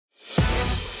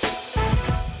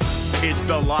It's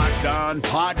the Locked On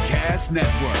Podcast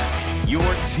Network, your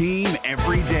team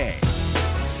every day.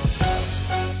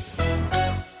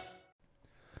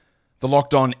 The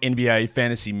Locked On NBA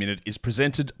Fantasy Minute is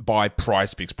presented by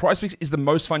PrizePicks. PrizePicks is the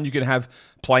most fun you can have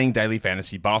playing daily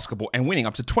fantasy basketball and winning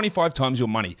up to 25 times your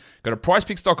money. Go to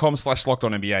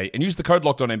prizepicks.com/LockedOnNBA and use the code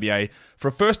LockedOnNBA for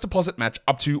a first deposit match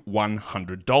up to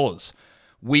 $100.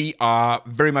 We are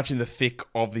very much in the thick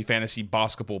of the fantasy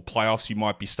basketball playoffs. You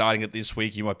might be starting it this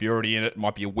week. You might be already in it. It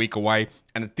might be a week away.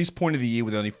 And at this point of the year,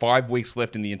 with only 5 weeks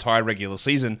left in the entire regular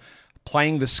season,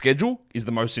 playing the schedule is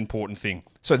the most important thing.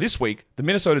 So this week, the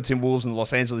Minnesota Timberwolves and the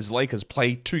Los Angeles Lakers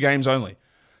play 2 games only.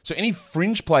 So any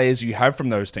fringe players you have from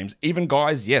those teams, even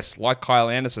guys, yes, like Kyle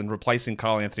Anderson replacing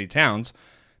Karl Anthony Towns,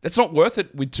 that's not worth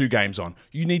it with 2 games on.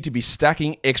 You need to be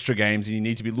stacking extra games, and you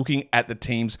need to be looking at the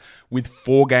teams with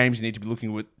 4 games. You need to be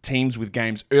looking at teams with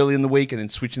games early in the week and then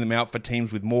switching them out for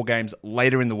teams with more games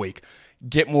later in the week.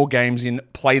 Get more games in,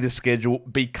 play the schedule,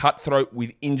 be cutthroat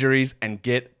with injuries, and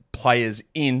get players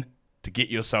in to get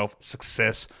yourself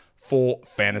success for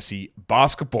fantasy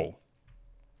basketball.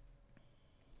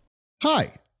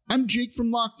 Hi, I'm Jake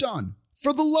from Locked On.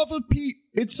 For the love of Pete,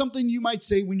 it's something you might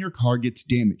say when your car gets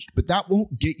damaged, but that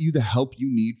won't get you the help you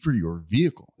need for your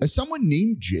vehicle. As someone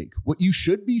named Jake, what you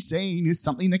should be saying is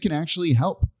something that can actually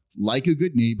help. Like a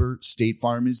good neighbor, State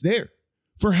Farm is there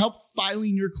for help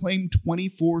filing your claim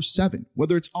 24/7,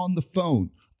 whether it's on the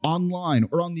phone, online,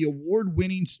 or on the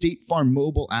award-winning State Farm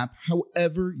mobile app,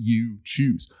 however you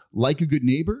choose. Like a good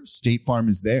neighbor, State Farm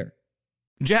is there.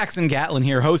 Jackson Gatlin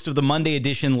here, host of the Monday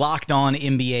edition Locked On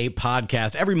NBA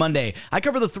podcast. Every Monday, I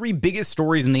cover the 3 biggest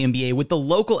stories in the NBA with the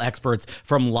local experts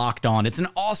from Locked On. It's an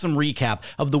awesome recap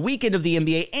of the weekend of the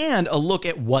NBA and a look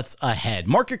at what's ahead.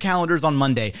 Mark your calendars on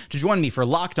Monday to join me for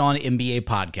Locked On NBA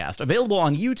podcast, available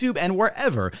on YouTube and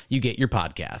wherever you get your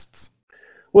podcasts.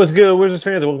 What's good, Wizards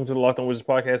fans? Welcome to the Locked On Wizards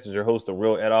podcast. This is your host, the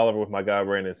real Ed Oliver, with my guy,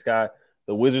 Brandon Scott.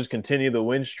 The Wizards continue the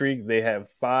win streak. They have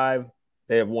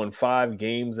won 5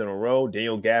 games in a row.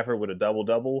 Daniel Gafford with a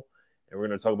double-double. And we're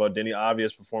going to talk about Deni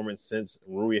Avdija's performance since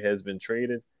Rui has been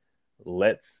traded.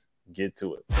 Let's get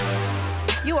to it.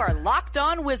 You are Locked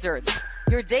On Wizards,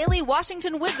 your daily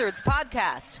Washington Wizards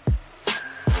podcast.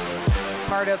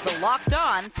 Part of the Locked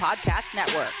On Podcast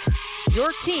Network,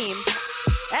 your team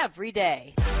every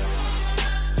day.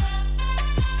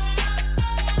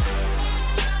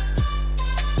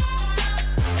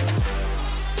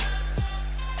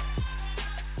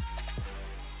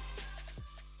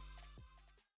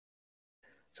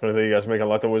 I want to thank you guys for making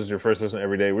Locked On Wizards your first listen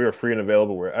every day. We are free and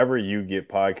available wherever you get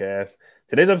podcasts.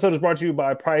 Today's episode is brought to you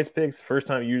by PrizePicks.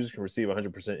 First-time users can receive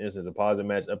 100% instant deposit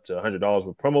match up to $100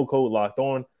 with promo code Locked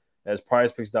On. That's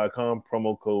PrizePicks.com,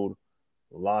 promo code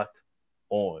Locked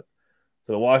On.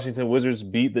 So the Washington Wizards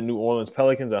beat the New Orleans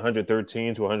Pelicans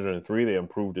 113-103. They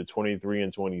improved to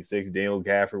 23-26. Daniel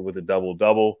Gafford with a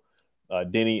double-double.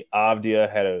 Deni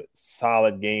Avdija had a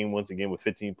solid game once again with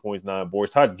 15 points, 9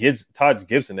 boards. Todd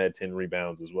Gibson had 10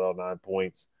 rebounds as well, 9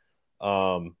 points.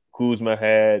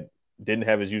 Kuzma didn't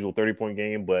have his usual 30-point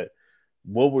game, but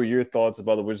what were your thoughts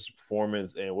about the Wizards'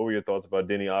 performance, and what were your thoughts about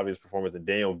Deni Avdija's performance and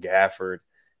Daniel Gafford,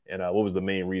 and what was the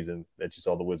main reason that you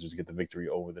saw the Wizards get the victory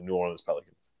over the New Orleans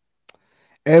Pelicans?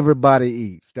 Everybody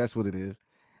eats. That's what it is.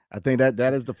 I think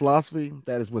that is the philosophy.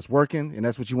 That is what's working, and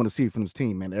that's what you want to see from this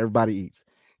team, man. Everybody eats.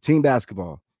 Team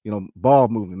basketball, ball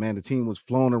movement, man. The team was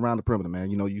flowing around the perimeter, man.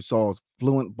 You saw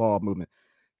fluent ball movement.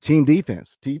 Team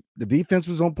defense. The defense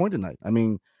was on point tonight. I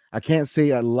mean, I can't say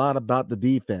a lot about the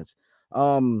defense.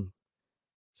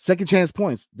 Second chance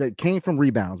points that came from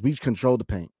rebounds. We controlled the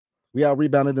paint. We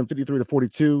out-rebounded them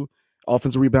 53-42.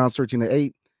 Offensive rebounds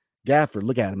 13-8. Gafford,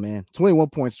 look at him, man. 21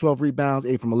 points, 12 rebounds,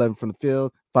 8 from 11 from the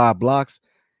field, 5 blocks.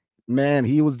 Man,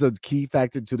 he was the key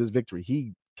factor to this victory.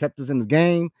 He kept us in the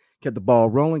game, kept the ball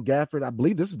rolling. Gafford, I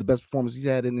believe this is the best performance he's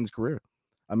had in his career.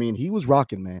 I mean, he was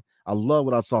rocking, man. I love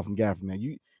what I saw from Gafford,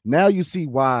 man. Now you see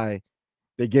why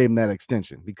they gave him that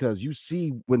extension, because you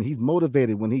see when he's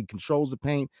motivated, when he controls the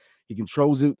paint, he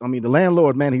controls it. I mean, the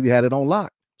landlord, man, he had it on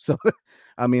lock. So,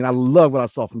 I mean, I love what I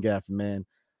saw from Gafford, man.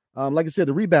 Like I said,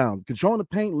 the rebound, controlling the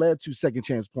paint led to second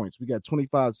chance points. We got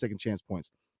 25 second chance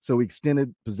points. So we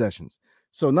extended possessions.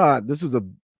 So, this was a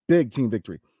big team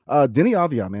victory. Deni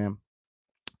Avdija, man.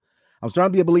 I'm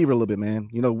starting to be a believer a little bit, man.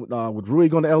 With Rui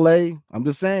going to LA, I'm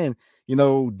just saying,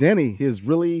 Deni is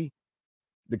really,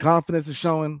 the confidence is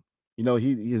showing.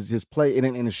 His play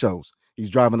and it shows.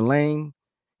 He's driving the lane.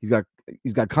 He's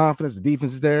got confidence. The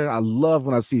defense is there. I love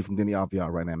what I see from Deni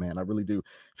Avdija right now, man. I really do.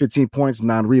 15 points,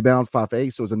 9 rebounds, 5 for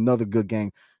 8. So it's another good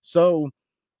game. So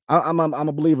I'm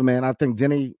a believer, man. I think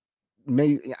Deni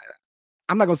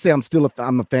I'm not gonna say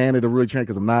I'm a fan of the Rui train,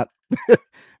 because I'm not.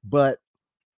 But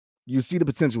you see the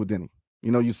potential with Deni.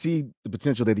 You see the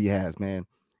potential that he has, man.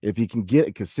 If he can get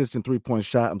a consistent 3-point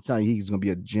shot, I'm telling you, he's going to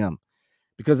be a gem.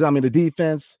 Because, the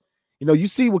defense, you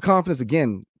see with confidence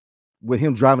again with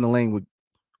him driving the lane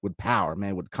with power,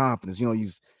 man, with confidence.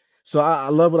 I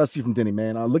love what I see from Deni,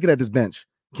 man. Looking at this bench,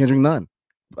 Kendrick Nunn.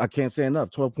 I can't say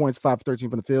enough. 12 points, 5 for 13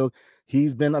 from the field.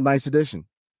 He's been a nice addition.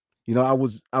 I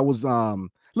was a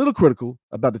little critical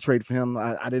about the trade for him.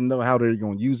 I didn't know how they're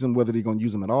going to use him, whether they're going to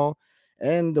use him at all.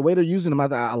 And the way they're using him,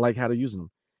 I like how they're using him.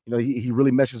 He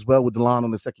really meshes well with DeLon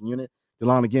on the second unit.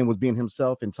 DeLon, again, was being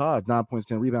himself, and Todd, 9 points,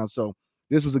 10 rebounds. So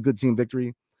this was a good team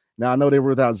victory. Now, I know they were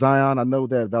without Zion. I know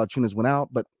that Valanciunas went out,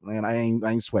 but, man, I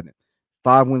ain't sweating it.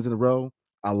 5 wins in a row.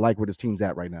 I like where this team's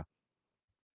at right now.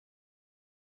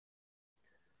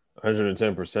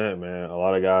 110%, man. A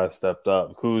lot of guys stepped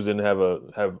up. Kuz didn't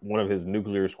have one of his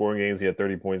nuclear scoring games. He had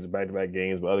 30 points in back-to-back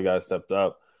games, but other guys stepped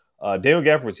up. Daniel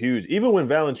Gafford was huge. Even when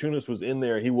Valanciunas was in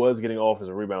there, he was getting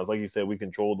offensive rebounds. Like you said, we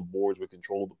controlled the boards. We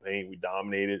controlled the paint. We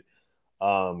dominated.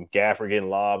 Gafford getting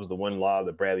lobs. The one lob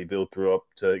that Bradley Beal threw up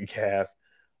to Gaff.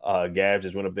 Gaff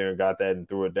just went up there and got that and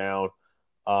threw it down.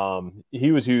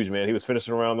 He was huge, man. He was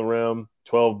finishing around the rim,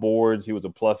 12 boards. He was a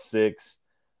 +6.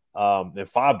 And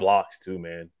 5 blocks too,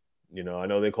 man. I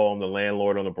know they call him the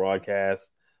landlord on the broadcast.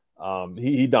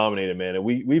 He dominated, man. And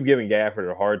we've given Gafford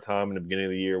a hard time in the beginning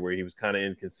of the year where he was kind of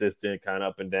inconsistent, kind of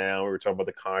up and down. We were talking about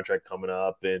the contract coming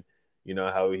up and,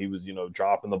 how he was,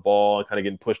 dropping the ball and kind of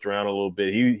getting pushed around a little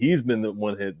bit. He's been the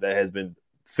one that has been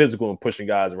physical and pushing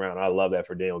guys around. I love that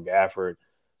for Daniel Gafford,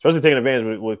 especially taking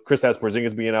advantage with Kristaps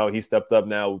Porzingis being out. He stepped up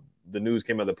now. The news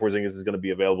came out that Porzingis is going to be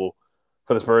available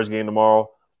for the Spurs game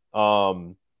tomorrow.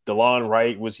 DeLon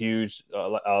Wright was huge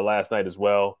last night as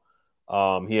well.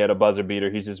 He had a buzzer beater.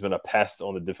 He's just been a pest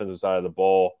on the defensive side of the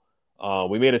ball.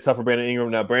 We made it tough for Brandon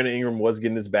Ingram. Now, Brandon Ingram was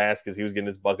getting his baskets. He was getting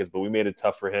his buckets, but we made it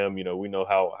tough for him. We know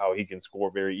how he can score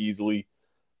very easily.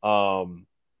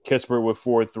 Kispert with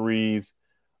 4 threes.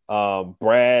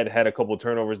 Brad had a couple of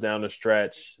turnovers down the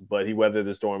stretch, but he weathered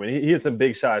the storm. And he had some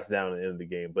big shots down at the end of the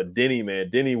game. But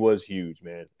Deni was huge,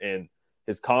 man. And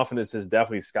his confidence has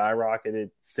definitely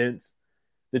skyrocketed since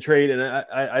the trade. And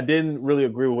I didn't really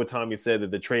agree with what Tommy said,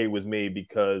 that the trade was made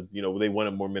because, they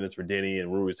wanted more minutes for Deni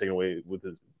and Rui was taken away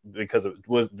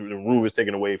Rui was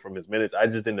taken away from his minutes. I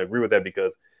just didn't agree with that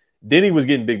because Deni was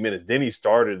getting big minutes. Deni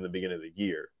started in the beginning of the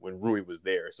year when Rui was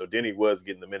there. So Deni was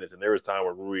getting the minutes, and there was time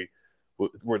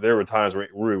where there were times where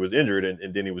Rui was injured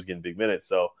and Deni was getting big minutes.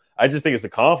 So I just think it's a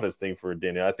confidence thing for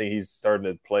Deni. I think he's starting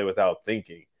to play without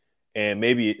thinking. And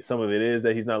maybe some of it is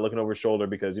that he's not looking over his shoulder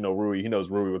because, he knows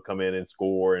Rui would come in and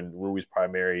score, and Rui's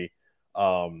primary,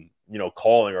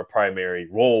 calling or primary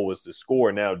role was to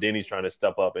score. Now Deni's trying to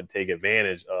step up and take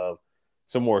advantage of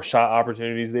some more shot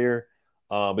opportunities there.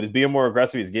 But he's being more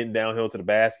aggressive. He's getting downhill to the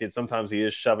basket. Sometimes he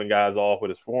is shoving guys off with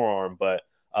his forearm, but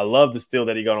I love the steal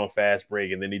that he got on fast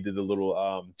break, and then he did the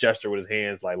little gesture with his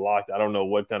hands like locked. I don't know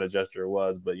what kind of gesture it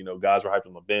was, but, guys were hyped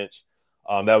on the bench.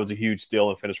 That was a huge steal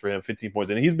and finish for him, 15 points.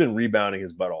 And he's been rebounding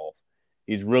his butt off.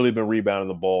 He's really been rebounding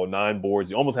the ball, 9 boards.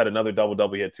 He almost had another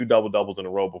double-double. He had 2 double-doubles in a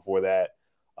row before that.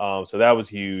 So that was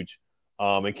huge.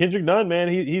 And Kendrick Nunn, man,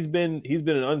 he's been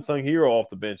an unsung hero off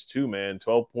the bench too, man.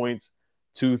 12 points,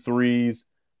 2 threes.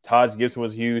 Taj Gibson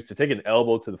was huge. To take an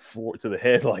elbow to the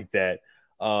head like that,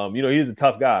 he's a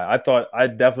tough guy. I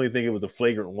definitely think it was a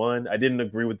flagrant one. I didn't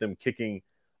agree with them kicking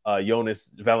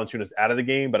Jonas Valanciunas out of the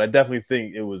game, but I definitely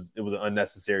think it was an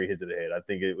unnecessary hit to the head. I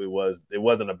think it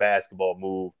wasn't a basketball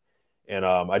move, and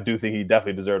I do think he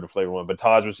definitely deserved a flagrant one. But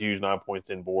Taj was huge, 9 points,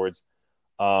 10 boards.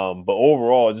 But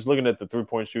overall, just looking at the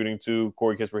 3-point shooting too,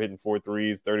 Corey Kispert hitting 4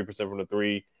 threes, 30% from the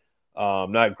 3.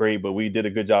 Not great, but we did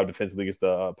a good job defensively against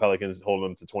the Pelicans, holding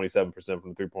them to 27%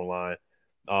 from the 3-point line.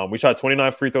 We shot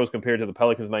 29 free throws compared to the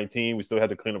Pelicans 19. We still had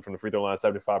to clean up from the free throw line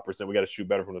 75%. We got to shoot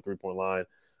better from the 3-point line.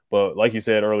 But like you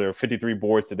said earlier, 53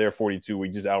 boards to their 42. We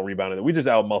just out-rebounded them. We just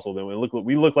out-muscled them.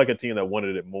 We look like a team that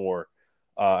wanted it more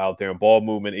out there. And ball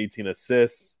movement, 18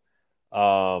 assists. We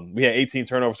had 18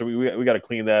 turnovers, so we got to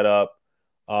clean that up.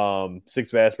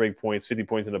 6 fast break points, 50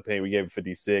 points in the paint. We gave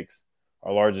 56.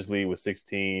 Our largest lead was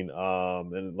 16.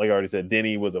 And like I already said,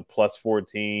 Deni was a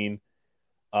 +14.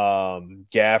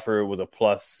 Gafford was a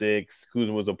 +6.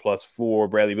 Kuzma was a +4.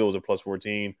 Bradley Beal was a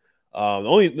 +14.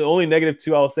 The only negative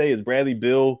too I'll say is Bradley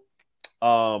Beal.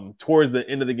 Towards the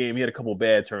end of the game, he had a couple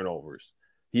bad turnovers.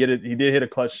 He did hit a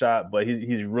clutch shot, but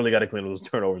he's really got to clean up those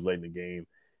turnovers late in the game,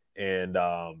 and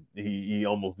he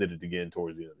almost did it again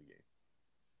towards the end of the game.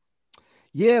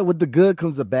 Yeah, with the good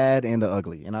comes the bad and the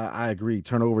ugly, and I agree.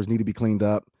 Turnovers need to be cleaned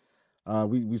up.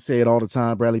 We say it all the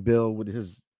time. Bradley Beal with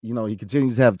his, he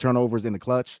continues to have turnovers in the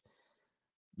clutch.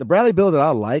 the Bradley Beal that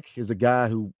I like is the guy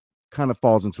who kind of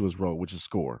falls into his role, which is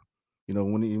score. You know,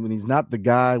 when he's not the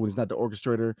guy, when he's not the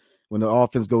orchestrator, when the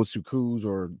offense goes to Kuz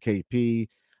or KP,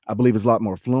 I believe it's a lot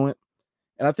more fluent.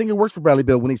 And I think it works for Bradley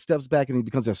Beal when he steps back and he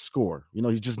becomes a scorer. You know,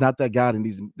 he's just not that guy that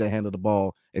needs to handle the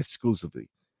ball exclusively,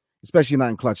 especially not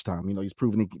in clutch time. You know, he's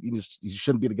proven he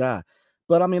shouldn't be the guy.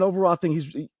 But I mean, overall, I think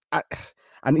he's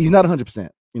not 100%.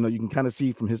 You know, you can kind of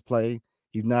see from his play,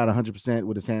 he's not 100%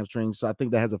 with his hamstrings. So I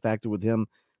think that has a factor with him,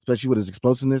 especially with his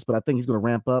explosiveness. But I think he's going to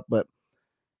ramp up. But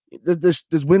this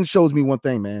win shows me one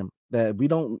thing, man, that we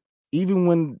don't, even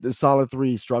when the solid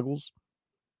three struggles,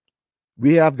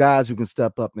 we have guys who can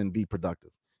step up and be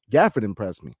productive. Gafford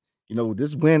impressed me. You know,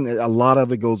 this win, a lot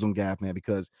of it goes on Gaff, man,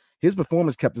 because his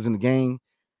performance kept us in the game.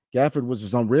 Gafford was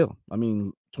just unreal. I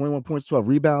mean, 21 points, 12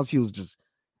 rebounds. He was just,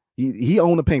 he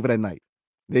owned the paint for that night.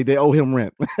 They owe him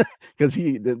rent because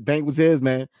the bank was his,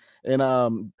 man. And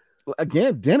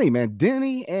again,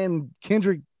 Deni and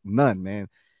Kendrick, none, man.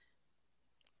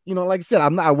 You know, like I said,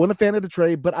 I wasn't a fan of the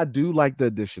trade, but I do like the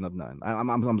addition of Nunn.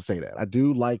 I'm going to say that. I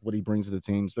do like what he brings to the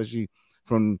team, especially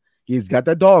he's got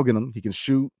that dog in him. He can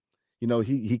shoot. You know,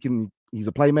 he's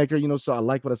a playmaker, you know, so I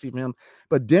like what I see from him.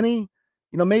 But Deni,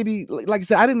 you know, maybe, like I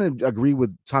said, I didn't agree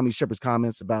with Tommy Shepard's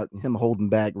comments about him holding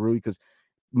back Rui because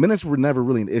minutes were never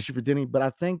really an issue for Deni. But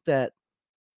I think that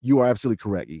you are absolutely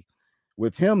correct, E.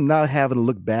 With him not having to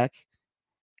look back,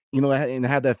 you know, and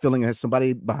have that feeling as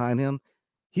somebody behind him,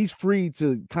 he's free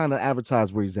to kind of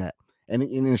advertise where he's at. And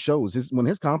it shows when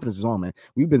his confidence is on, man.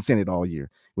 We've been saying it all year.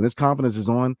 When his confidence is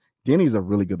on, Deni's a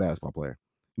really good basketball player.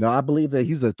 You know, I believe that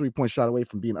he's a 3-point shot away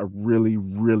from being a really,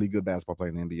 really good basketball player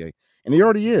in the NBA. And he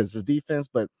already is, his defense.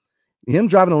 But him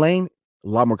driving the lane, a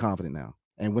lot more confident now.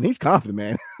 And when he's confident,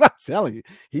 man, I'm telling you,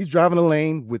 he's driving the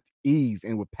lane with ease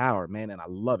and with power, man. And I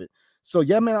love it. So,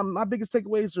 yeah, man, my biggest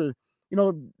takeaways are, you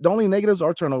know, the only negatives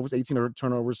are turnovers, 18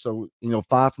 turnovers. So, you know,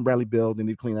 5 from Bradley Beal. They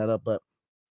need to clean that up. But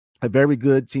a very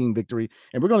good team victory.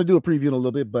 And we're going to do a preview in a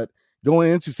little bit. But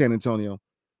going into San Antonio,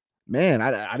 man,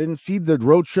 I didn't see the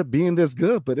road trip being this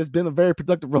good, but it's been a very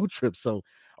productive road trip. So,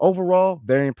 overall,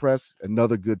 very impressed.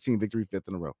 Another good team victory, 5th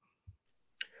in a row.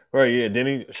 Right, yeah.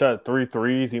 Deni shot 3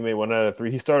 threes. He made 1 out of 3.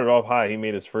 He started off high. He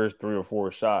made his first 3 or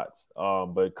 4 shots.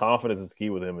 But confidence is key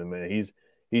with him. And, man, he's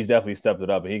definitely stepped it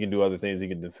up. And he can do other things. He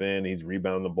can defend. He's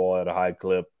rebounding the ball at a high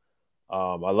clip.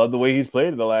 I love the way he's played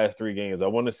in the last 3 games. I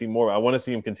want to see more. I want to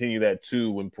see him continue that,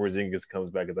 too, when Porzingis comes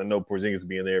back. Because I know Porzingis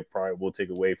being there probably will take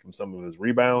away from some of his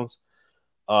rebounds.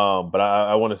 But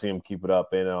I want to see him keep it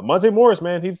up. And Monte Morris,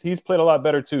 man, he's played a lot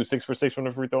better, too. 6 for 6 from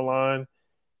the free throw line.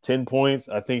 10 points.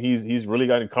 I think he's really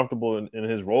gotten comfortable in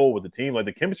his role with the team. Like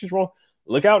the chemistry's role.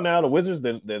 Look out now. The Wizards,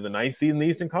 they're the 9th seed in the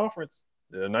Eastern Conference.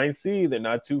 They're the 9th seed. They're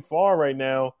not too far right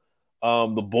now.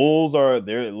 The Bulls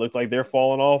it looks like they're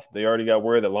falling off. They already got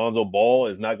word that Lonzo Ball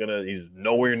he's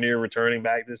nowhere near returning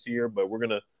back this year. But we're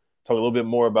gonna talk a little bit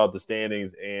more about the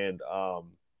standings and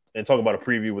talk about a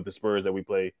preview with the Spurs that we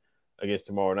play against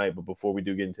tomorrow night. But before we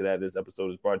do get into that, this episode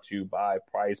is brought to you by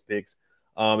Prize Picks.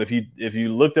 If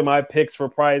you looked at my picks for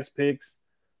Prize Picks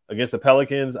against the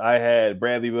Pelicans, I had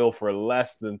Bradley Beal for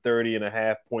less than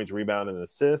 30.5 points, rebound, and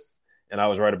assists, and I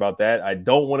was right about that. I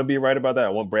don't want to be right about that. I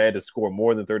want Brad to score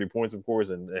more than 30 points, of course,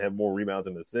 and have more rebounds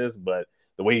and assists. But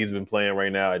the way he's been playing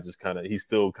right now, he's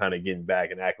still kind of getting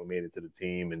back and acclimated to the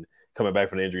team and coming back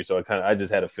from the injury. So I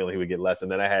just had a feeling he would get less,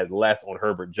 and then I had less on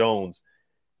Herbert Jones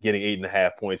getting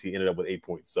 8.5 points. He ended up with 8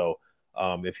 points. So.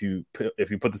 If you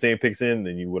put the same picks in,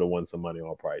 then you would have won some money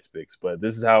on Prize Picks. But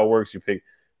this is how it works. You pick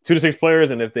 2 to 6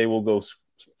 players, and if they will go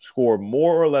score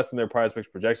more or less than their Prize Picks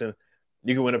projection,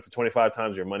 you can win up to 25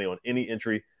 times your money on any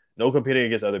entry. No competing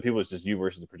against other people. It's just you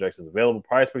versus the projections available.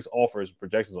 Prize Picks offers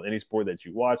projections on any sport that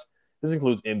you watch. This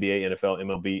includes NBA, NFL,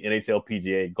 MLB, NHL,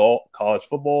 PGA, golf, college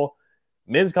football,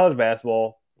 men's college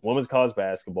basketball, women's college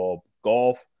basketball,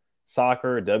 golf,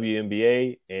 soccer,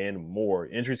 WNBA, and more.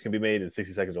 Entries can be made in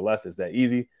 60 seconds or less. It's that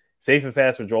easy. Safe and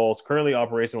fast withdrawals. Currently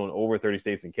operational in over 30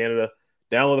 states in Canada.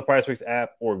 Download the PrizePicks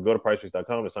app or go to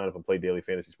PrizePicks.com to sign up and play daily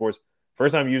fantasy sports.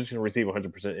 First-time users can receive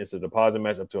 100% instant deposit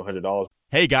match up to $100.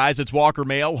 Hey guys, it's Walker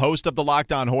Mail, host of the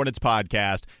Locked On Hornets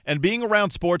podcast. And being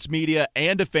around sports media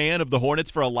and a fan of the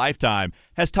Hornets for a lifetime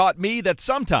has taught me that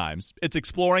sometimes it's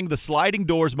exploring the sliding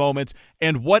doors moments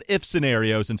and what-if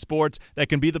scenarios in sports that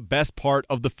can be the best part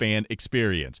of the fan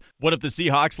experience. What if the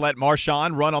Seahawks let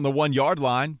Marshawn run on the 1-yard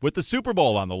line with the Super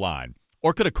Bowl on the line?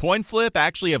 Or could a coin flip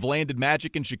actually have landed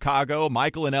Magic in Chicago,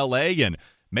 Michael in L.A., and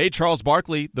made Charles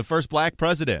Barkley the first black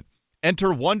president? Enter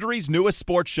Wondery's newest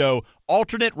sports show,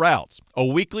 Alternate Routes, a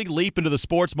weekly leap into the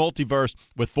sports multiverse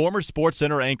with former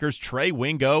SportsCenter anchors Trey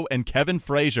Wingo and Kevin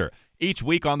Frazier. Each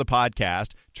week on the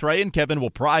podcast, Trey and Kevin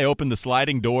will pry open the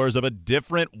sliding doors of a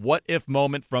different what-if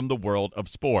moment from the world of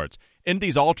sports. In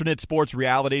these alternate sports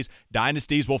realities,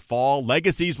 dynasties will fall,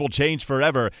 legacies will change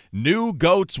forever, new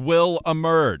GOATs will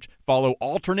emerge. Follow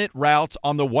Alternate Routes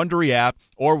on the Wondery app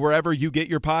or wherever you get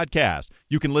your podcast.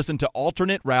 You can listen to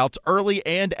Alternate Routes early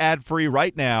and ad-free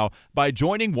right now by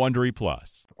joining Wondery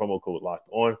Plus. Promo code Locked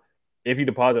On. If you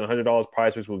deposit $100,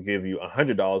 PrizePicks will give you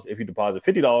 $100. If you deposit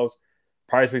 $50,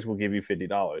 PrizePicks will give you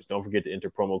 $50. Don't forget to enter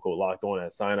promo code Locked On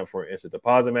and sign up for an instant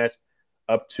deposit match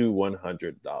up to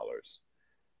 $100.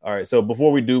 All right, so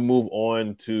before we do move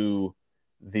on to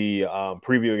the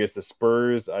preview against the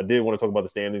Spurs, I did want to talk about the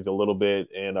standings a little bit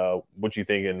and what you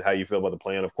think and how you feel about the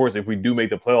plan. Of course, if we do make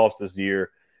the playoffs this year,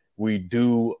 we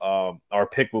do our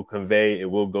pick will convey it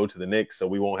will go to the Knicks, so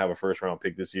we won't have a first-round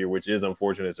pick this year, which is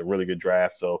unfortunate. It's a really good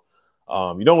draft, so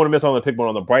you don't want to miss on the pick. But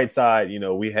on the bright side, you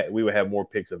know, we would have more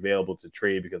picks available to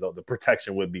trade because the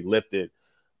protection would be lifted.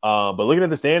 But looking at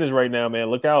the standings right now, man,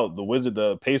 look out.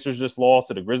 The Pacers just lost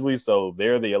to the Grizzlies, so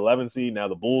they're the 11th seed. Now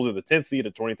the Bulls are the 10th seed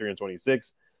at 23 and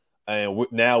 26. And we're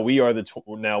the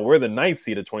 9th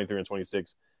seed at 23 and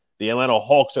 26. The Atlanta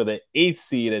Hawks are the 8th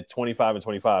seed at 25 and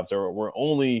 25. So we're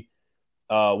only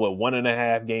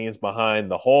 1.5 games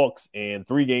behind the Hawks and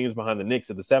 3 games behind the Knicks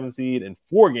at the 7th seed and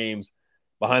 4 games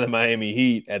behind the Miami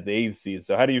Heat at the 8th seed.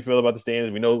 So how do you feel about the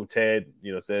standings? We know Ted,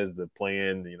 says the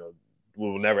plan, we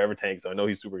will never ever tank. So I know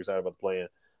he's super excited about the plan.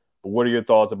 But what are your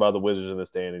thoughts about the Wizards in the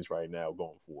standings right now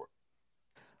going forward?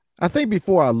 I think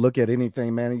before I look at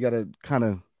anything, man, you got to kind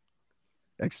of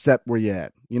accept where you're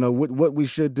at. What we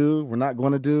should do, we're not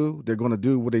going to do. They're going to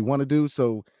do what they want to do.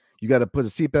 So you got to put a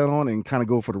seatbelt on and kind of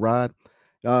go for the ride.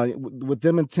 With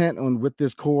them intent on with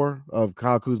this core of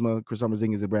Kyle Kuzma, Chris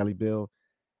Porzingis, and Bradley Beal,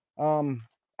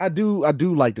 I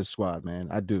do like this squad, man.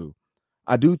 I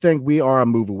do think we are a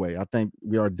move away. I think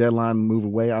we are a deadline move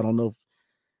away. I don't know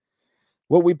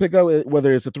what we pick up,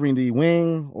 whether it's a 3-and-D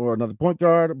wing or another point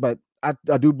guard, but I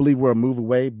do believe we're a move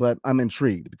away. But I'm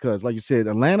intrigued because, like you said,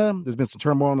 Atlanta, there's been some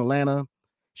turmoil in Atlanta.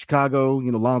 Chicago,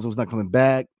 Lonzo's not coming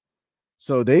back.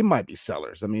 So they might be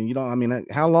sellers.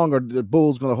 How long are the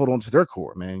Bulls going to hold on to their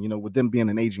core, man, with them being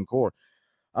an aging core?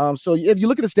 So if you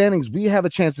look at the standings, we have a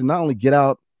chance to not only get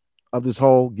out of this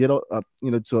hole, get up,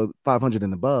 to 500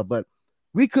 and above, but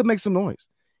we could make some noise.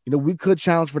 We could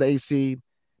challenge for the 8th seed,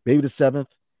 maybe the 7th.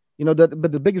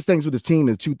 But the biggest things with this team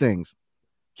is 2 things.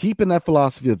 Keeping that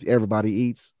philosophy of everybody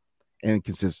eats and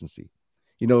consistency.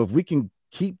 If we can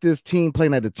keep this team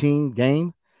playing at the team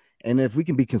game, and if we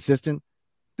can be consistent,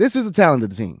 this is a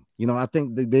talented team. I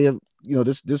think they have,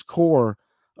 this core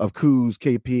of Kuz,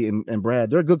 KP, and Brad,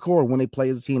 they're a good core when they play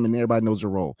as a team and everybody knows their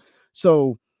role.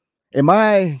 So am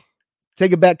I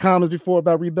taking back comments before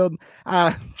about rebuilding?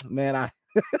 I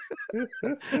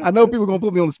know people are going to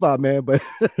put me on the spot, man, but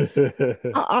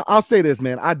I'll say this,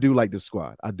 man. I do like this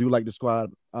squad. I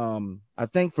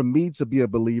think for me to be a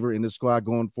believer in this squad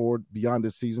going forward beyond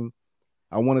this season,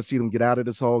 I want to see them get out of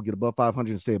this hole, get above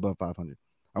 500 and stay above 500.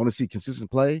 I want to see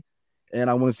consistent play, and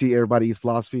I want to see everybody's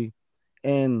philosophy.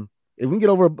 And if we can get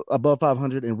over above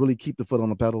 500 and really keep the foot on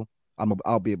the pedal,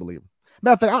 I'll be a believer.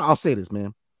 Matter of fact, I'll say this,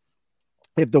 man.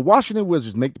 If the Washington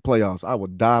Wizards make the playoffs, I will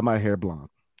dye my hair blonde.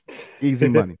 Easy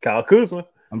money. Kyle Kuzma.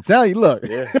 I'm telling you, look.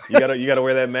 Yeah, you gotta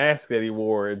wear that mask that he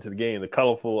wore into the game, the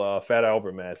colorful Fat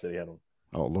Albert mask that he had on.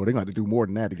 Oh Lord, they're gonna have to do more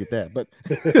than that to get that. But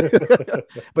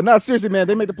but not seriously, man.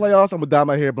 They make the playoffs, I'm gonna dye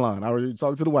my hair blonde. I already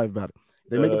talked to the wife about it.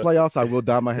 They make the playoffs, I will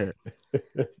dye my hair.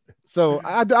 So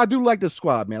I do like this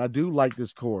squad, man. I do like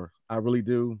this core. I really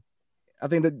do. I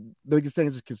think that the biggest thing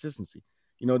is consistency.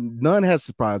 None has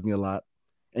surprised me a lot.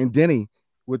 And Deni,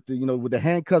 with the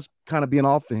handcuffs kind of being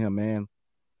off to him, man,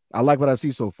 I like what I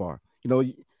see so far.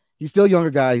 He's still a younger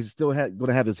guy. He's still going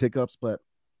to have his hiccups, but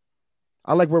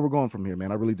I like where we're going from here,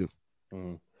 man. I really do.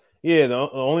 Yeah, the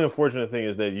only unfortunate thing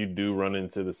is that you do run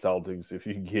into the Celtics if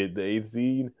you get the 8th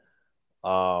seed.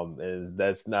 And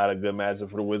that's not a good matchup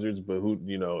for the Wizards, but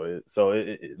the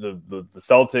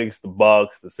Celtics, the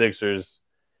Bucks, the Sixers,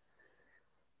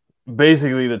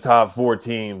 basically the top 4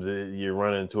 teams, you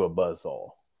run into a buzzsaw.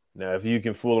 Now, if you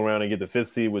can fool around and get the 5th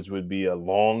seed, which would be a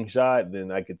long shot,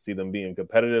 then I could see them being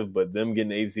competitive. But them getting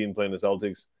the 8th seed and playing the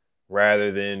Celtics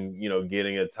rather than,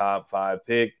 getting a top 5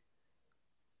 pick,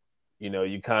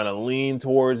 you kind of lean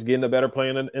towards getting a better play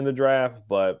in the draft.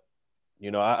 But,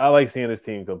 I like seeing this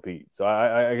team compete. So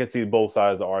I can see both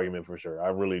sides of the argument for sure. I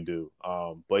really do.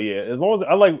 But, yeah, as long as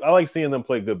I like seeing them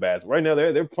play good basketball. Right now,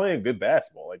 they're playing good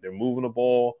basketball. Like, they're moving the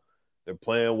ball. They're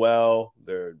playing well.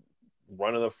 They're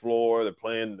running the floor. They're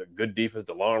playing good defense.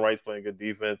 DeLon Wright's playing good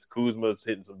defense. Kuzma's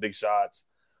hitting some big shots.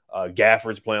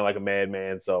 Gafford's playing like a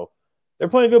madman. So They're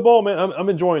playing good ball, man. I'm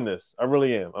enjoying this. I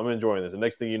really am. I'm enjoying this. The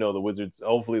next thing you know, the Wizards,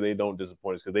 hopefully they don't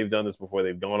disappoint us because they've done this before.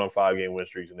 They've gone on 5-game win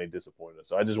streaks and they disappointed us.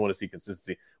 So I just want to see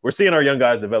consistency. We're seeing our young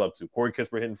guys develop too. Corey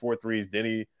Kispert hitting 4 threes.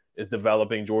 Deni is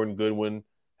developing. Jordan Goodwin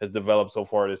has developed so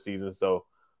far this season. So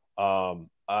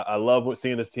I love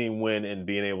seeing this team win and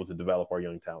being able to develop our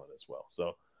young talent as well.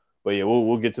 So, but yeah,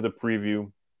 we'll get to the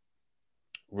preview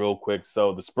real quick.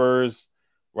 So the Spurs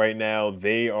right now,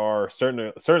 they are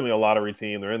certainly a lottery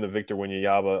team. They're in the Victor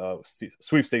Wembanyama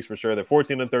sweepstakes for sure. They're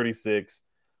 14-36.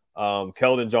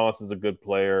 Keldon Johnson's a good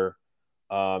player.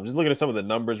 Just looking at some of the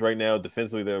numbers right now,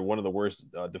 defensively, they're one of the worst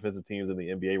defensive teams in the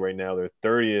NBA right now. They're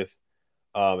 30th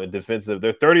in defensive.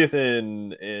 They're 30th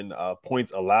in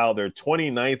points allowed. They're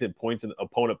 29th in points in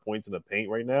opponent points in the paint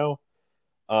right now.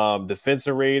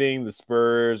 Defensive rating, the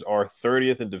Spurs are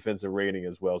 30th in defensive rating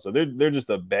as well. So they're just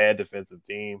a bad defensive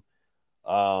team.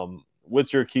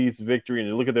 What's your keys to victory? And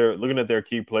you looking at their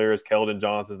key players. Keldon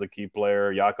Johnson's a key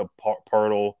player. Jakob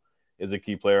Poeltl is a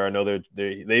key player. I know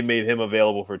they made him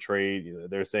available for trade.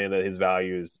 They're saying that his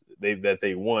value is that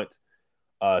they want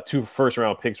 2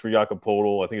 first-round picks for Jakob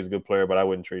Poeltl. I think he's a good player, but I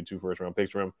wouldn't trade 2 first-round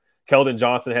picks for him. Keldon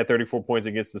Johnson had 34 points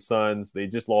against the Suns. They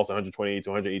just lost 128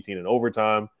 to 118 in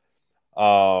overtime.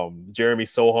 Jeremy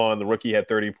Sohan, the rookie, had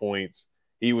 30 points.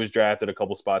 He was drafted a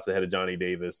couple spots ahead of Johnny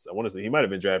Davis. I want to say he might have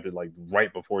been drafted like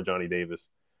right before Johnny Davis.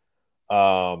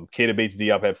 Keita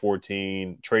Bates-Diop had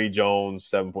 14. Trey Jones,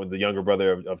 7 points, the younger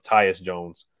brother of Tyus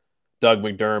Jones. Doug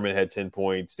McDermott had 10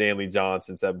 points. Stanley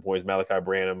Johnson, 7 points. Malachi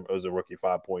Branham was a rookie,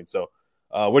 5 points. So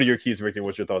what are your keys to victory?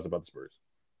 What's your thoughts about the Spurs?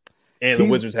 And the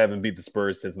Wizards haven't beat the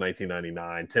Spurs since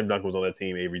 1999. Tim Duncan was on that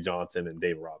team, Avery Johnson, and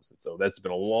David Robinson. So that's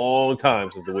been a long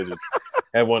time since the Wizards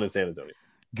have won in San Antonio.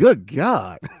 Good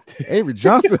God. Avery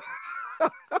Johnson.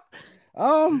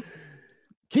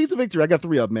 Keys to victory. I got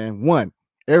 3 of them, man. 1,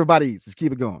 everybody eats. Let's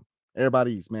keep it going.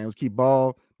 Everybody eats, man. Let's keep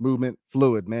ball movement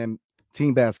fluid, man.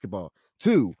 Team basketball.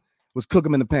 2, was cook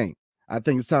them in the paint. I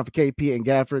think it's time for KP and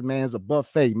Gafford, man. It's a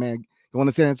buffet, man. Going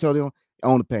to San Antonio,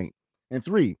 own the paint. And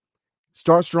 3,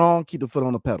 start strong, keep the foot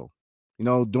on the pedal.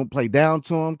 Don't play down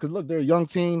to them because, look, they're a young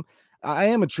team. I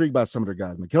am intrigued by some of their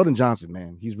guys, man. Keldon Johnson,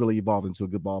 man, he's really evolved into a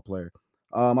good ball player.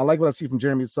 I like what I see from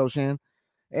Jeremy Sochan.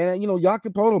 And,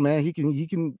 Jakob Poeltl, man, he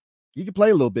can play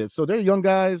a little bit. So they're young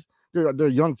guys. They're a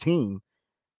young team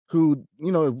who,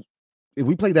 if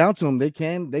we play down to them, they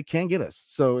can get us.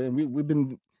 So, and we've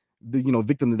been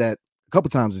victim to that a couple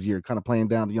times this year, kind of playing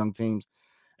down the young teams.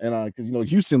 And because,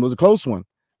 Houston was a close one,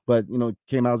 but,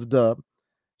 came out as a dub.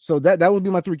 So that would be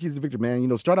my 3 keys to victory,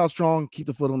 man. Start out strong, keep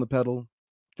the foot on the pedal,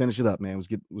 finish it up, man.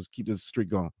 Let's keep this streak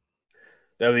going.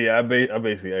 Yeah, I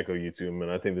basically echo you too,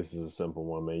 man. I think this is a simple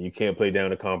one, man. You can't play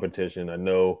down the competition. I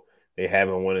know they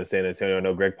haven't won in San Antonio. I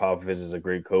know Greg Popovich is a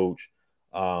great coach,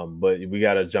 but we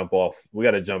got to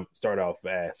start out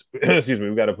fast. Excuse me.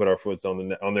 We got to put our foots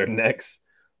on their necks.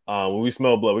 When we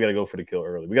smell blood, we got to go for the kill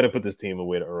early. We got to put this team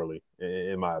away early,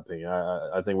 in my opinion.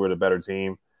 I think we're the better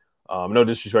team. No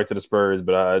disrespect to the Spurs,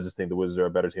 but I just think the Wizards are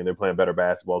a better team. They're playing better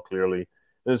basketball, clearly.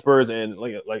 The Spurs, and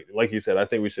like you said, I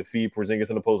think we should feed Porzingis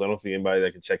in the post. I don't see anybody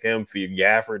that can check him. Feed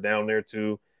Gafford down there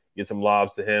too. Get some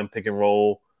lobs to him. Pick and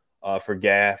roll for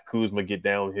Gaff. Kuzma get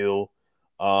downhill.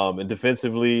 And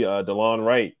defensively, DeLon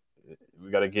Wright.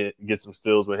 We got to get some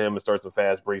steals with him and start some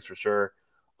fast breaks for sure.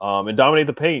 And dominate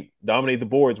the paint. Dominate the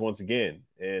boards once again.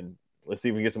 And let's see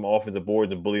if we can get some offensive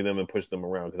boards and bully them and push them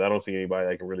around because I don't see anybody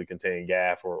that can really contain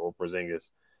Gaff or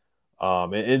Porzingis.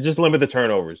 And just limit the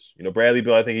turnovers. Bradley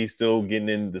Beal, I think he's still getting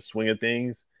in the swing of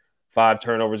things. 5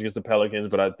 turnovers against the Pelicans,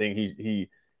 but I think he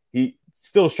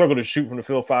still struggled to shoot from the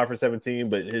field 5 for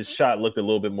 17, but his shot looked a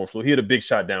little bit more fluid. He had a big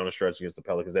shot down the stretch against the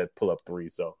Pelicans that pull up 3.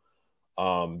 So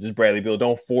just Bradley Beal,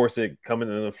 don't force it. Coming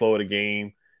in the flow of the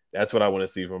game. That's what I want to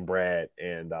see from Brad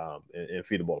and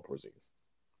feed the ball to Porzingis.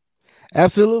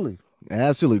 Absolutely.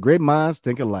 Great minds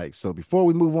think alike. So before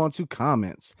we move on to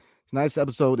comments, tonight's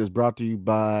episode is brought to you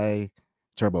by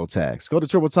TurboTax. Go to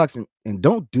TurboTax and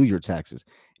don't do your taxes.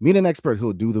 Meet an expert who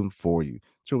will do them for you.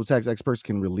 TurboTax experts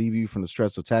can relieve you from the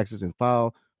stress of taxes and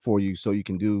file for you so you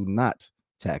can do not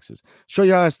taxes. Show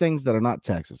your eyes things that are not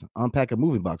taxes. Unpack a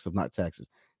moving box of not taxes.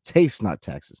 Taste not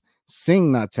taxes.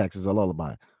 Sing not taxes a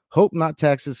lullaby. Hope not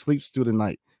taxes sleeps through the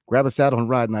night. Grab a saddle and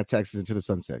ride not taxes into the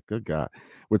sunset. Good God.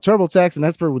 With TurboTax, an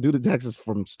expert will do the taxes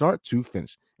from start to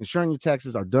finish, ensuring your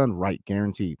taxes are done right,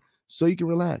 guaranteed, so you can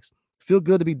relax. Feel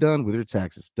good to be done with your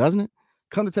taxes, doesn't it?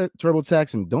 Come to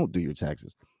TurboTax and don't do your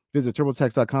taxes. Visit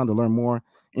TurboTax.com to learn more.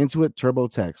 Intuit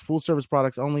TurboTax. Full service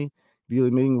products only. View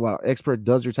the meeting while expert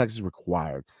does your taxes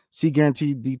required. See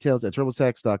guaranteed details at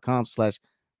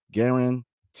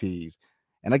TurboTax.com/guarantees.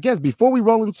 And I guess before we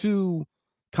roll into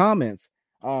comments,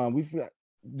 We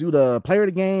do the player of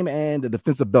the game and the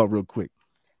defensive belt real quick.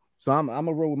 So I'm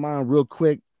gonna roll with mine real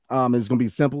quick. It's gonna be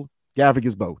simple. Gafford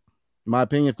gets both. In my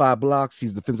opinion, 5 blocks.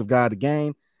 He's the defensive guy of the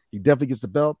game. He definitely gets the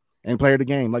belt and player of the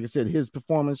game. Like I said, his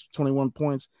performance: 21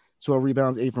 points, 12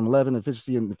 rebounds, 8 from 11,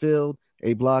 efficiency in the field,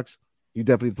 8 blocks. He's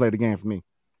definitely the player of the game for me.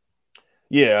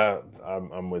 Yeah,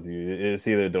 I'm with you. It's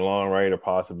either DeLon Wright or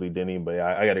possibly Deni, but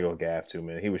I got to go Gaff too,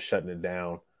 man. He was shutting it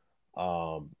down,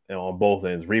 and on both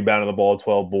ends, rebounding the ball,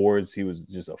 12 boards. He was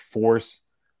just a force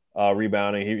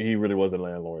rebounding. He really was a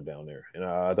landlord down there, and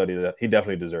I thought he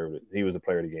definitely deserved it. He was the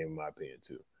player of the game in my opinion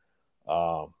too.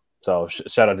 So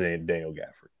shout out to Daniel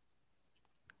Gafford.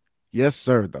 Yes,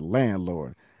 sir, the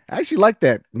landlord. I actually like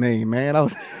that name, man.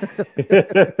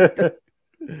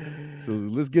 So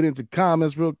let's get into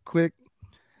comments real quick.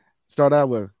 Start out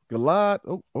with Galad.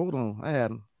 Oh, hold on. I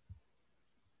had him.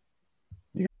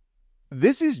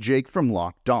 This is Jake from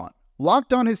Locked On.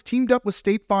 Locked On has teamed up with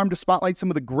State Farm to spotlight some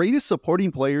of the greatest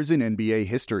supporting players in NBA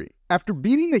history. After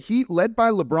beating the Heat led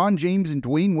by LeBron James and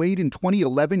Dwayne Wade in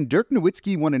 2011, Dirk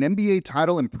Nowitzki won an NBA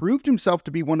title and proved himself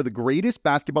to be one of the greatest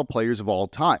basketball players of all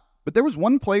time. But there was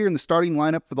one player in the starting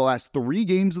lineup for the last 3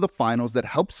 games of the finals that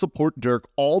helped support Dirk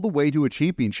all the way to a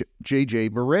championship,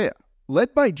 J.J. Barea.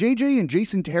 Led by JJ and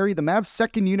Jason Terry, the Mavs'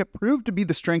 second unit proved to be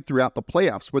the strength throughout the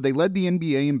playoffs, where they led the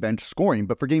NBA in bench scoring.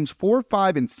 But for games 4,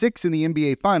 5, and 6 in the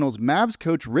NBA Finals, Mavs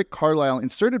coach Rick Carlisle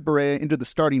inserted Barea into the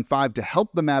starting 5 to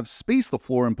help the Mavs space the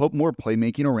floor and put more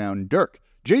playmaking around Dirk.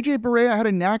 JJ Barea had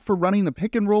a knack for running the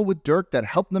pick and roll with Dirk that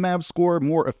helped the Mavs score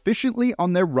more efficiently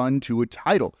on their run to a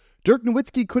title. Dirk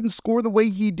Nowitzki couldn't score the way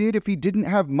he did if he didn't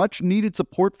have much needed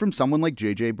support from someone like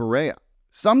JJ Barea.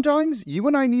 Sometimes you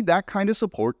and I need that kind of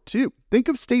support too. Think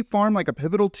of State Farm like a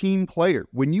pivotal team player.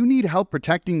 When you need help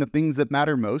protecting the things that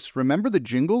matter most, remember the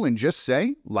jingle and just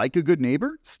say, like a good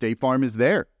neighbor, State Farm is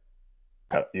there.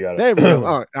 You got it. There we go.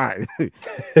 All right.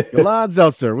 Galad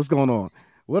Zeltzer, what's going on?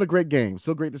 What a great game.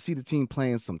 So great to see the team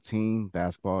playing some team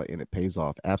basketball, and it pays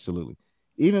off. Absolutely.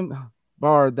 Even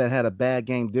Bard that had a bad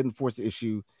game didn't force the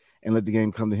issue and let the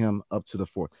game come to him up to the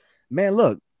 4th. Man,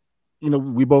 look,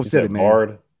 we both said it, man.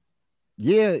 Bard.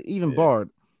 Yeah, even Bard.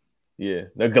 Yeah,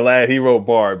 the Galad, he wrote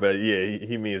Bard, but yeah,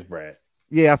 he means Brad.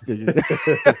 Yeah, I figured.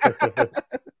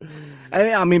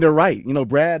 I mean, they're right.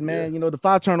 Brad, man, the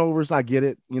 5 turnovers, I get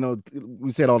it.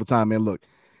 We say it all the time, man. Look,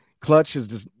 clutch is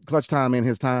just clutch time in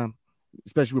his time,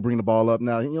 especially with bringing the ball up.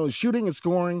 Now, shooting and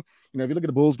scoring, if you look at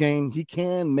the Bulls game, he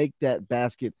can make that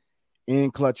basket in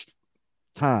clutch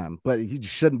time, but he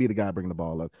shouldn't be the guy bringing the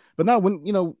ball up. But now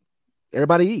when,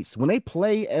 everybody eats. When they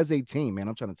play as a team, man,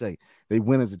 I'm trying to tell you, they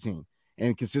win as a team.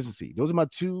 And consistency. Those are my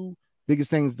 2 biggest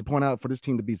things to point out for this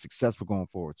team to be successful going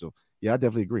forward. So, yeah, I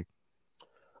definitely agree.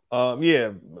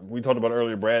 Yeah, we talked about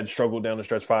earlier, Brad struggled down the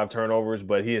stretch, 5 turnovers,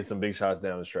 but he had some big shots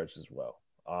down the stretch as well.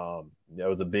 That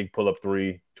was a big pull-up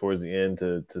 3 towards the end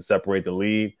to separate the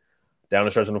lead down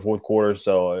the stretch in the 4th quarter.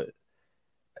 So,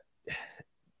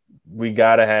 we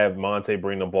got to have Monte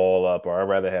bring the ball up, or I'd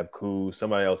rather have Kuz,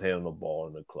 somebody else handle the ball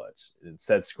in the clutch and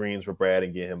set screens for Brad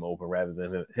and get him open rather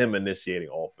than him initiating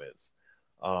offense.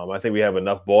 I think we have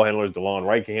enough ball handlers. DeLon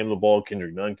Wright can handle the ball.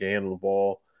 Kendrick Nunn can handle the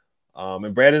ball.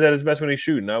 And Brad is at his best when he's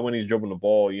shooting, not when he's dribbling the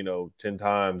ball, 10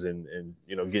 times and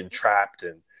getting trapped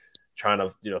and trying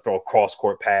to, throw a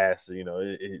cross-court pass,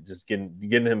 just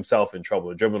getting himself in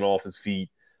trouble, dribbling off his feet.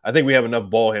 I think we have enough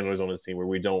ball handlers on this team where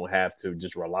we don't have to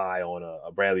just rely on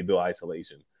a Bradley Beal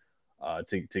isolation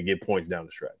to get points down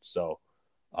the stretch. So,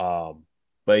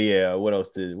 but yeah, what else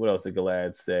did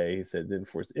Galad say? He said didn't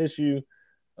force the issue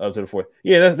up to the 4th.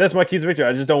 Yeah, that's my key to victory.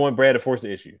 I just don't want Brad to force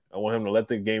the issue. I want him to let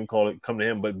the game come to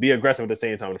him, but be aggressive at the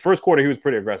same time. In the 1st quarter, he was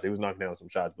pretty aggressive. He was knocking down some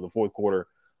shots, but the 4th quarter,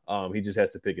 he just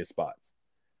has to pick his spots.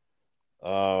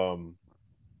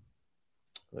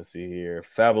 Let's see here.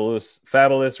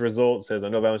 Fabulous result says, I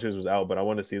know Valanciunas was out, but I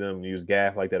want to see them use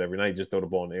Gaff like that every night. Just throw the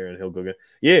ball in the air and he'll go get.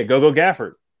 Yeah, go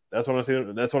Gafford. That's what I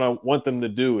see. That's what I want them to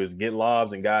do is get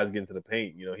lobs and guys get into the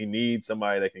paint. He needs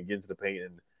somebody that can get into the paint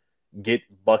and get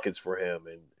buckets for him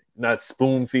and not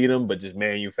spoon feed him, but just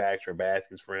manufacture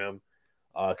baskets for him.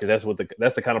 Because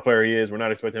that's the kind of player he is. We're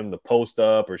not expecting him to post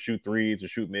up or shoot threes or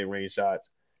shoot mid-range shots.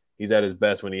 He's at his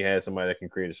best when he has somebody that can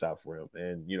create a shot for him.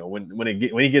 And, when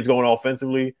he gets going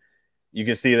offensively, you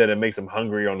can see that it makes him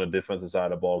hungry on the defensive side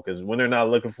of the ball. Because when they're not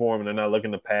looking for him and they're not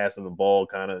looking to pass him the ball,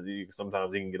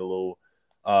 sometimes he can get a little,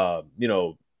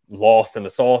 lost in the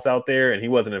sauce out there. And he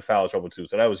wasn't in foul trouble too.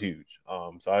 So that was huge.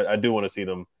 So I do want to see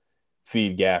them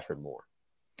feed Gafford more.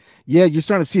 Yeah, you're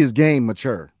starting to see his game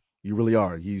mature. You really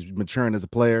are. He's maturing as a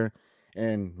player.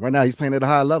 And right now he's playing at a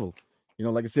high level.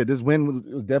 Like I said, this win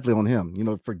was definitely on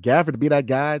him. For Gafford to be that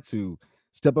guy to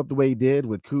step up the way he did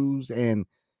with Kuz and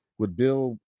with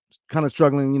Bill kind of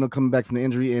struggling, coming back from the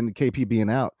injury and KP being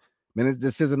out, man,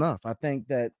 this is enough. I think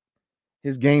that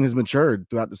his game has matured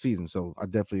throughout the season, so I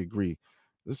definitely agree.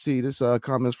 Let's see, this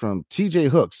comments from TJ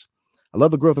Hooks. I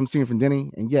love the growth I'm seeing from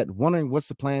Deni, and yet wondering what's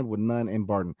the plan with Nunn and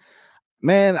Barton.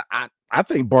 Man, I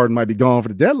think Barton might be gone for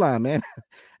the deadline, man.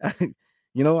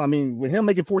 With him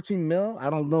making 14 mil, I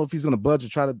don't know if he's going to budge or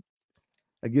try to,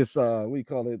 I guess, what do you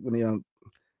call it, when he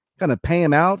kind of pay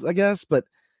him out, I guess. But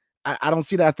I don't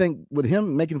see that. I think with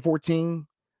him making 14,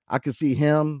 I could see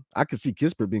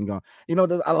Kispert being gone.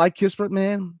 I like Kispert,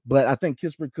 man, but I think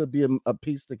Kispert could be a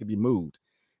piece that could be moved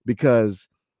because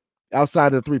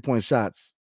outside of the 3-point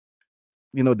shots,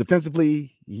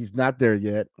 defensively, he's not there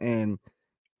yet. And,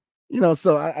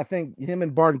 so I think him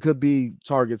and Barton could be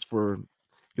targets for,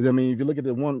 because, if you look at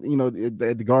the one,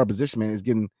 at the guard position, man,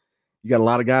 you got a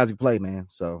lot of guys who play, man.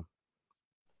 So.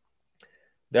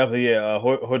 Definitely, yeah.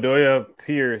 Hodoya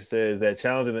Pierce says that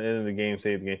challenge at the end of the game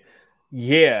saved the game.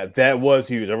 Yeah, that was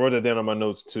huge. I wrote that down on my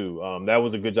notes too. That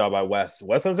was a good job by Wes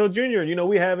Unseld Jr.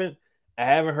 I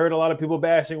haven't heard a lot of people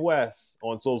bashing Wes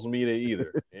on social media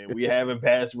either, and we haven't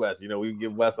bashed Wes. We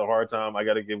give Wes a hard time. I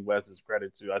got to give Wes his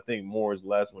credit too. I think more is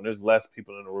less. When there's less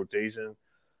people in the rotation,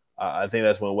 I think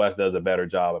that's when Wes does a better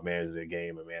job of managing the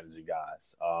game and managing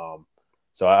guys.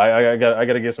 So I got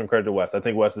to give some credit to Wes. I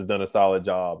think Wes has done a solid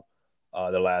job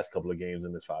the last couple of games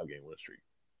in this 5-game win streak.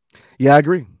 Yeah, I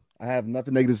agree. I have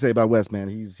nothing negative to say about Wes, man.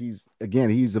 He's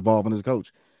evolving as a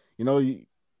coach.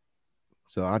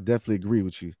 So I definitely agree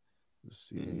with you. Let's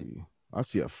see. I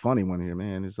see a funny one here,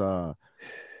 man. It's Omer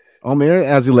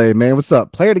Azulay, man. What's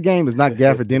up? Player of the game is not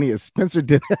Gafford Deni, it's Spencer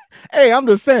Deni. Hey, I'm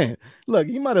just saying. Look,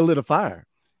 he might have lit a fire.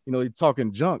 He's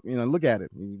talking junk. Look at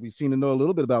it. We seem to know a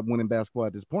little bit about winning basketball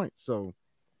at this point. So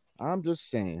I'm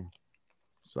just saying.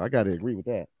 So I got to agree with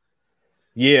that.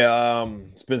 Yeah,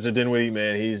 Spencer Dinwiddie,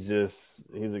 man, he's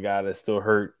a guy that's still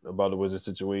hurt about the Wizards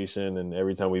situation, and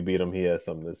every time we beat him, he has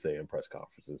something to say in press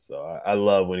conferences. So I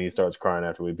love when he starts crying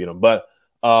after we beat him. But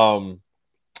Gaff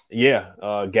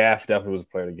definitely was a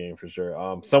player of the game for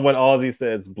sure. Someone Aussie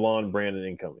says blonde Brandon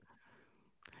incoming.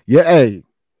 Yeah, hey,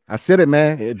 I said it,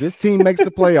 man. If this team makes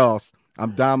the playoffs,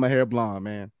 I'm dyeing my hair blonde,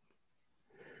 man.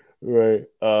 Right.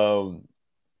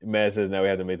 Matt says now we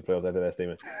have to make the playoffs after that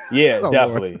statement. Yeah,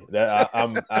 definitely. That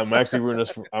I'm actually rooting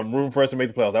for us to make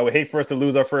the playoffs. I would hate for us to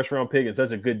lose our first round pick in such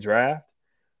a good draft.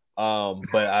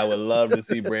 But I would love to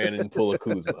see Brandon pull a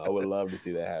Kuzma. I would love to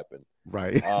see that happen.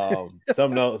 Right.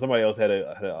 Somebody else had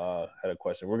a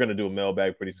question. We're gonna do a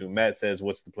mailbag pretty soon. Matt says,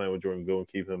 "What's the plan with Jordan Goodwin?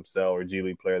 Keep him sell or G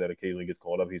League player that occasionally gets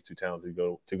called up? He's too talented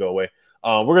to go away."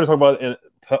 We're gonna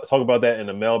talk about that in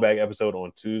the mailbag episode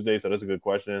on Tuesday. So that's a good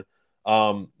question.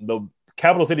 The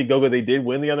Capital City Go-Go, they did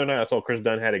win the other night. I saw Chris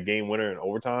Dunn had a game winner in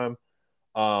overtime.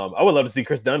 I would love to see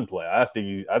Chris Dunn play. I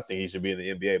think he should be in the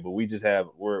NBA, but we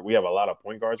have a lot of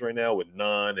point guards right now with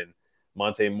Nunn and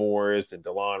Monte Morris and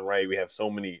DeLon Wright. We have so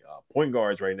many point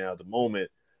guards right now at the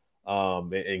moment,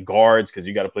 and guards because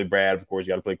you got to play Brad, of course.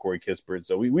 You got to play Corey Kispert.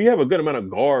 So we have a good amount of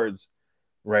guards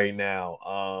right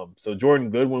now. So Jordan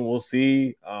Goodwin, we'll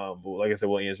see. But like I said,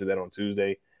 we'll answer that on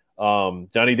Tuesday.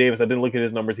 Johnny Davis, I didn't look at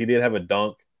his numbers. He did have a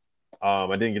dunk. I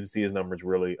didn't get to see his numbers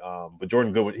really. But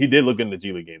Jordan Goodwin, he did look in the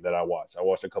G League game that I watched. I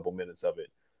watched a couple minutes of it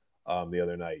the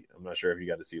other night. I'm not sure if you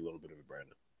got to see a little bit of it,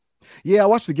 Brandon. Yeah, I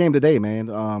watched the game today,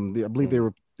 man. I believe they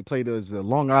played as the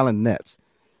Long Island Nets.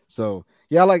 So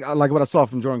yeah, I like what I saw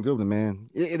from Jordan Goodwin, man.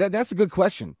 That's a good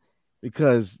question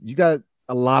because you got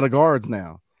a lot of guards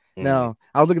now. Mm-hmm. Now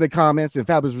I was looking at the comments and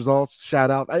fabulous results. Shout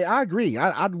out. I agree.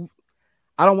 I don't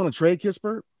want to trade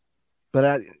Kispert,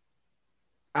 but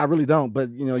I really don't. But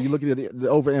you look at the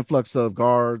over influx of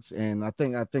guards, and I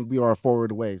think we are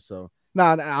forward away. So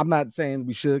I'm not saying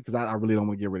we should because I really don't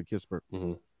want to get rid of Kispert.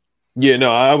 Mm-hmm. Yeah,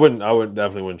 no, I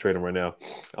definitely wouldn't trade him right now.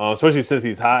 Especially since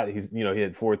he's hot. He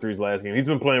hit 4 threes last game. He's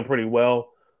been playing pretty well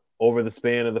over the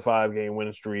span of the 5-game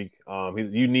winning streak.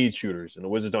 You need shooters, and the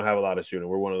Wizards don't have a lot of shooting.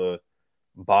 We're one of the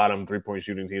bottom 3-point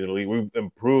shooting teams in the league. We've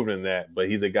improved in that, but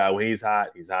he's a guy when he's hot,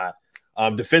 he's hot.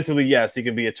 Defensively, yes, he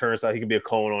can be a turnstile. He can be a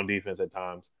cone on defense at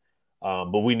times.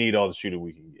 But we need all the shooting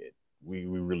we can get.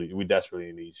 We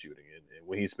desperately need shooting. And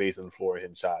when he's spacing the floor and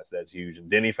hitting shots, that's huge. And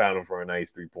Deni found him for a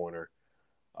nice 3-pointer.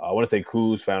 I want to say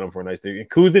Kuz found him for a nice 3.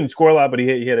 Kuz didn't score a lot, but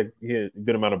he had a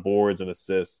good amount of boards and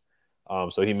assists.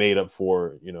 So he made up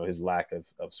for his lack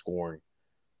of scoring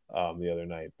the other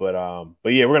night. But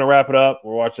yeah, we're gonna wrap it up.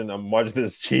 I'm watching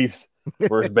this Chiefs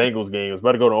versus Bengals game. It's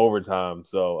about to go to overtime.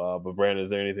 So, but Brandon, is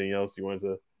there anything else you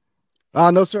wanted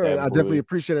to? No, sir. I definitely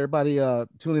appreciate everybody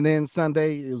tuning in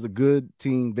Sunday. It was a good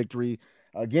team victory.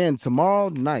 Again, tomorrow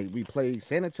night we play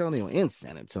San Antonio in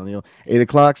San Antonio, 8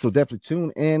 o'clock. So definitely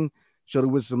tune in. Show the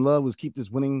Wizards some love. Let's keep this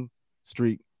winning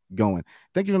streak going.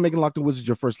 Thank you for making Locked On Wizards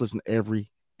your first listen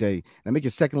every day. Now make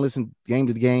your second listen game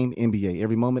to the game, NBA.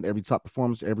 Every moment, every top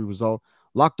performance, every result.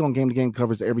 Locked On Game to Game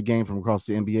covers every game from across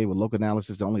the NBA with local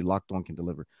analysis that only Locked On can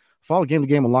deliver. Follow Game to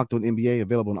Game on Locked On NBA,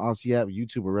 available on Odyssey app,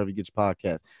 YouTube, wherever you get your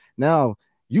podcast. Now,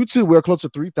 YouTube, we're close to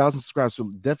 3,000 subscribers, so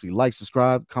definitely like,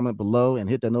 subscribe, comment below, and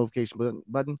hit that notification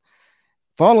button.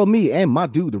 Follow me and my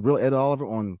dude, the real Ed Oliver,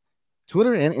 on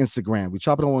Twitter and Instagram. We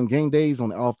chop it on game days,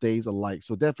 on off days alike.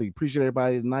 So definitely appreciate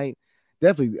everybody tonight.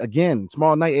 Definitely, again,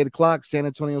 tomorrow night, 8 o'clock, San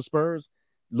Antonio Spurs,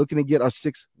 looking to get our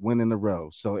 6th win in a row.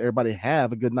 So everybody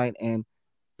have a good night and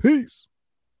peace.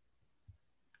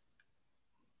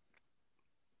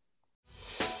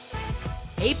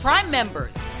 Hey, Prime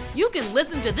members, you can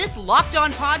listen to this Locked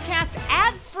On podcast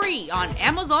ad-free on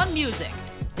Amazon Music.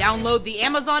 Download the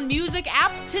Amazon Music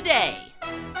app today.